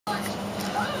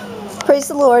Praise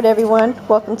the Lord, everyone.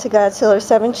 Welcome to God's Healer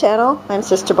 7 channel. I'm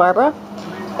Sister Barbara,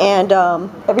 and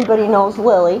everybody knows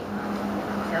Lily,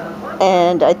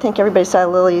 and I think everybody saw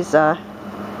Lily's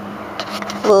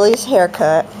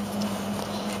haircut,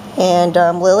 and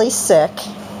Lily's sick,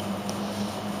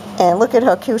 and look at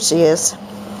how cute she is.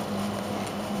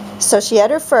 So she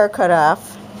had her fur cut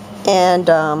off, and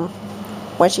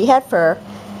when she had fur,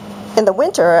 in the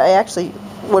winter, I actually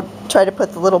would try to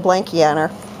put the little blankie on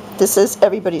her. This is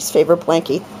everybody's favorite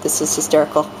blankie. This is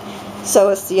hysterical. So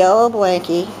it's the yellow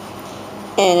blankie,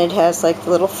 and it has like the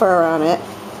little fur on it.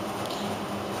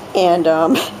 And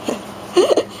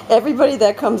everybody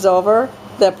that comes over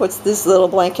that puts this little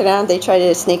blanket on, they try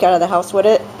to sneak out of the house with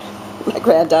it. My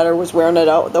granddaughter was wearing it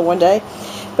out the one day.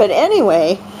 But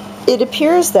anyway, it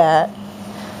appears that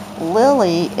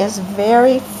Lily is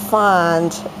very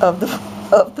fond of the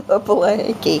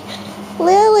blankie.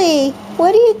 Lily,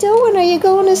 what are you doing? Are you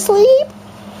going to sleep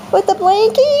with the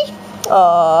blankie?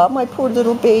 Aw, my poor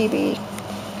little baby.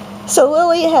 So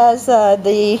Lily has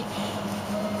the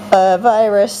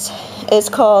virus. It's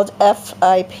called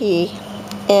FIP,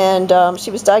 and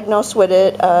she was diagnosed with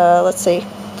it, let's see,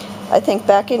 I think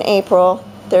back in April.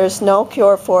 There's no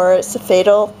cure for it. It's a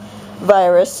fatal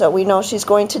virus, so we know she's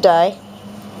going to die.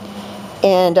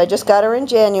 And I just got her in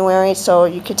January, so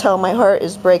you could tell my heart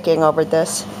is breaking over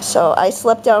this. So I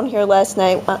slept down here last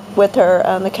night with her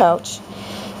on the couch,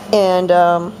 and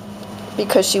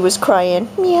because she was crying,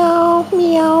 meow,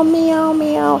 meow, meow,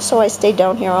 meow, so I stayed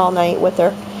down here all night with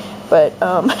her. But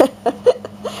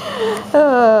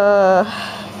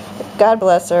God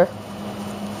bless her.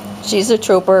 She's a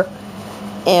trooper,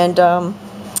 and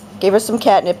gave her some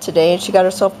catnip today, and she got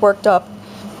herself worked up.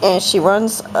 And she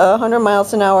runs 100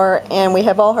 miles an hour, and we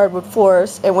have all hardwood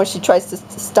floors, and when she tries to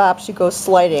stop, she goes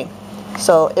sliding.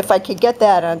 So if I could get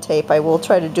that on tape, I will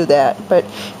try to do that. But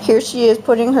here she is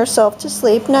putting herself to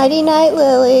sleep. Nighty-night,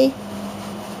 Lily.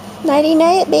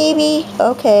 Nighty-night, baby.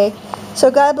 Okay.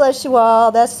 So God bless you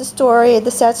all. That's the story,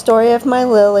 the sad story of my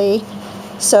Lily.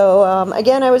 So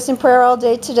again, I was in prayer all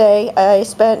day today. I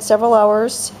spent several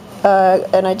hours,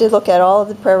 and I did look at all of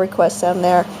the prayer requests on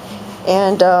there.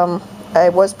 And I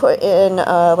was put in,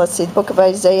 let's see, the book of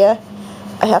Isaiah.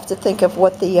 I have to think of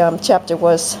what the chapter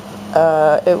was.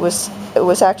 It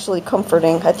was actually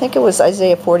comforting. I think it was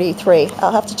Isaiah 43.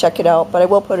 I'll have to check it out, but I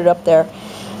will put it up there.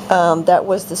 That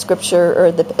was the scripture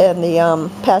or the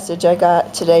passage I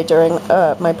got today during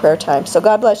my prayer time. So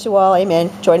God bless you all.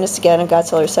 Amen. Join us again on God's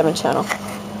Healer 7 channel.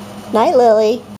 Night, Lily.